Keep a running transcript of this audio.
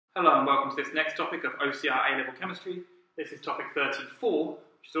Hello and welcome to this next topic of OCR A Level Chemistry. This is topic 34,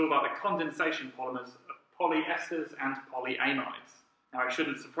 which is all about the condensation polymers of polyesters and polyamides. Now it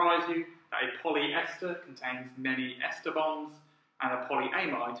shouldn't surprise you that a polyester contains many ester bonds and a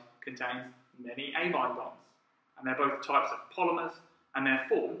polyamide contains many amide bonds. And they're both types of polymers and they're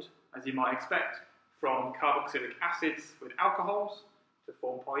formed, as you might expect, from carboxylic acids with alcohols to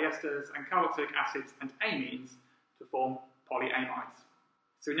form polyesters and carboxylic acids and amines to form polyamides.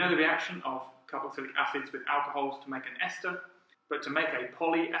 So we know the reaction of carboxylic acids with alcohols to make an ester, but to make a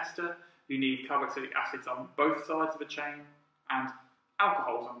polyester you need carboxylic acids on both sides of a chain and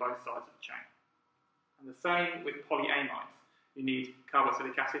alcohols on both sides of the chain. And the same with polyamides. You need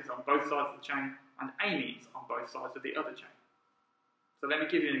carboxylic acids on both sides of the chain and amines on both sides of the other chain. So let me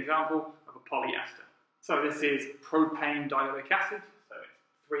give you an example of a polyester. So this is propane dioic acid, so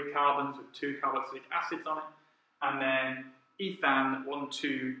it's 3 carbons with 2 carboxylic acids on it, and then ethan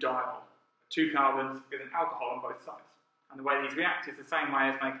 1,2-diol, 2 carbons with an alcohol on both sides. And the way these react is the same way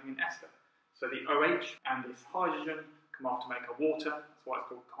as making an ester. So the OH and this hydrogen come off to make a water. That's why it's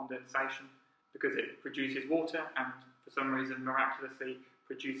called condensation, because it produces water, and for some reason miraculously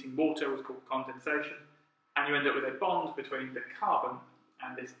producing water was called condensation. And you end up with a bond between the carbon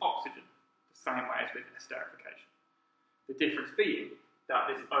and this oxygen, the same way as with esterification. The difference being that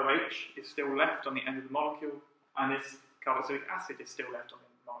this OH is still left on the end of the molecule and this carboxylic acid is still left on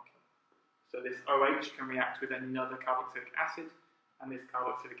the molecule. So this OH can react with another carboxylic acid, and this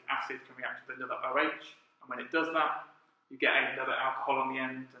carboxylic acid can react with another OH, and when it does that, you get another alcohol on the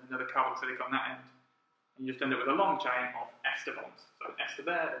end and another carboxylic on that end, and you just end up with a long chain of ester bonds. So an ester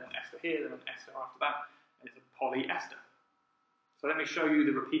there, then an ester here, then an ester after that, and it's a polyester. So let me show you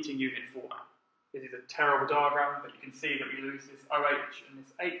the repeating unit for that. This is a terrible diagram, but you can see that we lose this OH and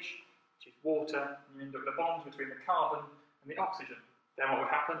this H, which is water, and you end up with a bond between the carbon and the oxygen. Then what would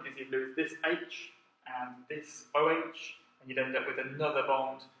happen is you'd lose this H and this OH, and you'd end up with another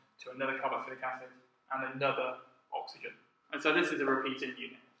bond to another carboxylic acid and another oxygen. And so this is a repeating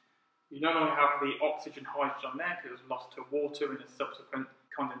unit. You no longer have the oxygen hydrogen there because it was lost to water in a subsequent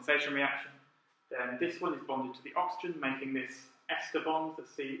condensation reaction. Then this one is bonded to the oxygen, making this ester bond, the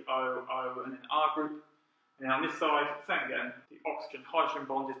COO and an R group. And then on this side, same again, the oxygen-hydrogen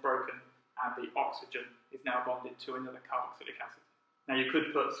bond is broken and the oxygen is now bonded to another carboxylic acid. Now you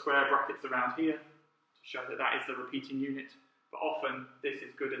could put square brackets around here to show that that is the repeating unit, but often this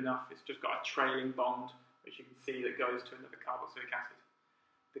is good enough. It's just got a trailing bond, which you can see that goes to another carboxylic acid.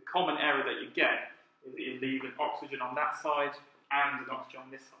 The common error that you get is that you leave an oxygen on that side and an oxygen on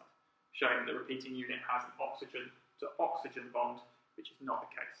this side, showing that the repeating unit has an oxygen to oxygen bond, which is not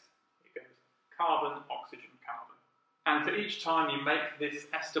the case. It goes carbon, oxygen, carbon. And for each time you make this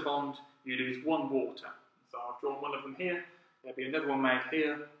ester bond, you lose one water. So I've drawn one of them here. There'll be another one made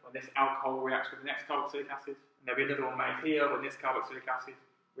here when this alcohol reacts with the next carboxylic acid. And there'll be another one made here when this carboxylic acid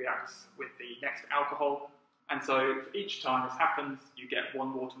reacts with the next alcohol. And so for each time this happens, you get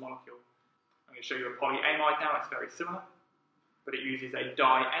one water molecule. I'm going to show you a polyamide now. It's very similar, but it uses a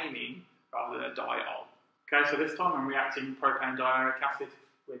diamine rather than a diol. Okay, so this time I'm reacting propane dioic acid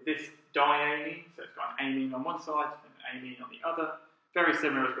with this diamine. So it's got an amine on one side and an amine on the other. Very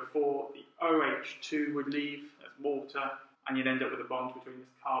similar as before, the OH2 would leave as water, and you'd end up with a bond between this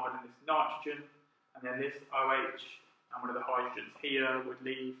carbon and this nitrogen, and then this OH and one of the hydrogens here would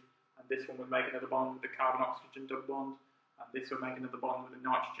leave, and this one would make another bond with the carbon-oxygen double bond, and this would make another bond with the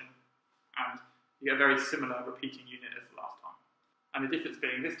nitrogen, and you get a very similar repeating unit as the last time. And the difference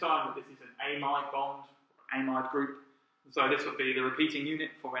being this time that this is an amide bond, or amide group, and so this would be the repeating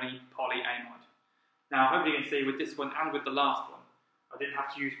unit for any polyamide. Now, hopefully you can see with this one and with the last one, I didn't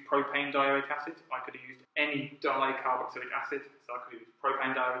have to use propane dioic acid. I could have used any dicarboxylic acid. So I could have used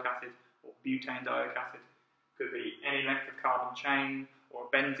propane dioic acid or butane dioic acid. Could be any length of carbon chain or a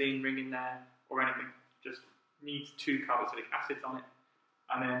benzene ring in there or anything. Just needs 2 carboxylic acids on it.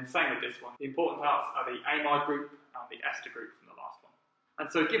 And then same with this one. The important parts are the amide group and the ester group from the last one.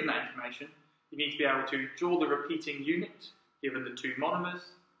 And so given that information, you need to be able to draw the repeating unit given the 2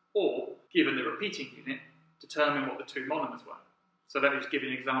 monomers, or given the repeating unit, determine what the 2 monomers were. So let me just give you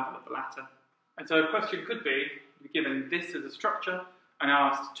an example of the latter. And so a question could be, you're given this as a structure and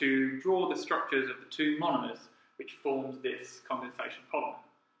asked to draw the structures of the 2 monomers which forms this condensation polymer.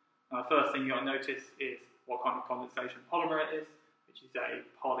 Now the first thing you've got to notice is what kind of condensation polymer it is, which is a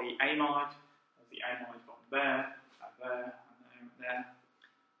polyamide. There's the amide bond there, and there, and there.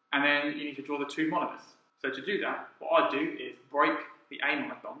 And then you need to draw the 2 monomers. So to do that, what I do is break the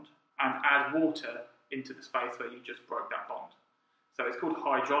amide bond and add water into the space where you just broke that bond. So it's called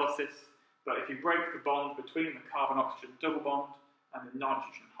hydrolysis, but if you break the bond between the carbon-oxygen double bond and then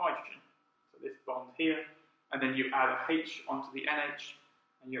nitrogen, hydrogen. So this bond here, and then you add a H onto the NH,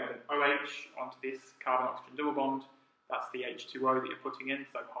 and you add an OH onto this carbon-oxygen double bond. That's the H2O that you're putting in,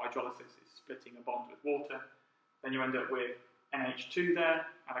 so hydrolysis is splitting a bond with water. Then you end up with NH2 there,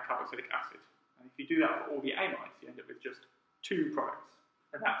 and a carboxylic acid. And if you do that for all the amides, you end up with just 2 products.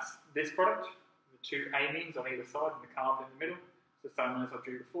 And that's this product, the 2 amines on either side and the carbon in the middle. It's the same one as I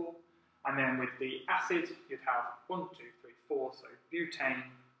drew before. And then with the acid, you'd have 1, 2, 3, 4, so butane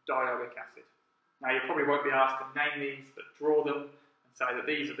dioic acid. Now you probably won't be asked to name these, but draw them and say that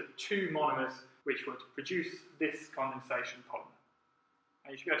these are the 2 monomers which would produce this condensation polymer.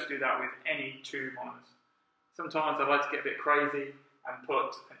 And you should be able to do that with any 2 monomers. Sometimes I like to get a bit crazy and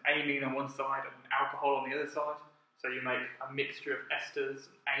put an amine on one side and an alcohol on the other side. So you make a mixture of esters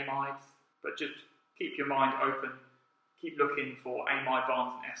and amides, but just keep your mind open. Keep looking for amide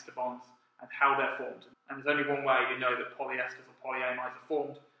bonds and ester bonds and how they're formed. And there's only one way you know that polyesters or polyamides are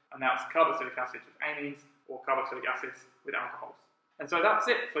formed, and that's carboxylic acids with amines or carboxylic acids with alcohols. And so that's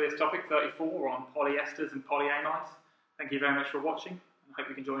it for this topic 34 on polyesters and polyamides. Thank you very much for watching, and I hope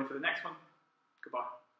you can join me for the next one. Goodbye.